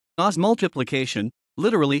Ausmultiplikation,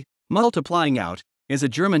 literally, multiplying out, is a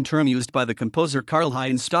German term used by the composer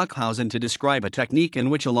Karlheinz Stockhausen to describe a technique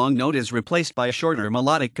in which a long note is replaced by shorter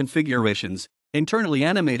melodic configurations, internally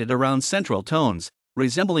animated around central tones,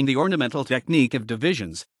 resembling the ornamental technique of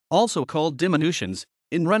divisions, also called diminutions,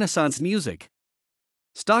 in Renaissance music.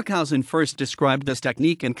 Stockhausen first described this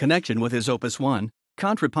technique in connection with his opus 1,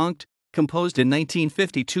 Kontra-Punkte, composed in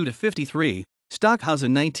 1952-53,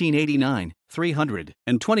 Stockhausen 1989,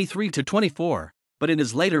 323-24, but in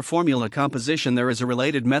his later formula composition there is a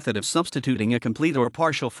related method of substituting a complete or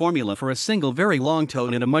partial formula for a single very long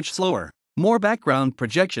tone in a much slower, more background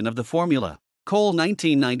projection of the formula, Kohl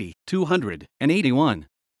 1990, 281.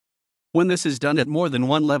 When this is done at more than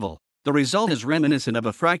one level, the result is reminiscent of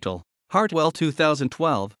a fractal, Hartwell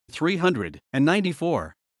 2012,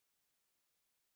 394.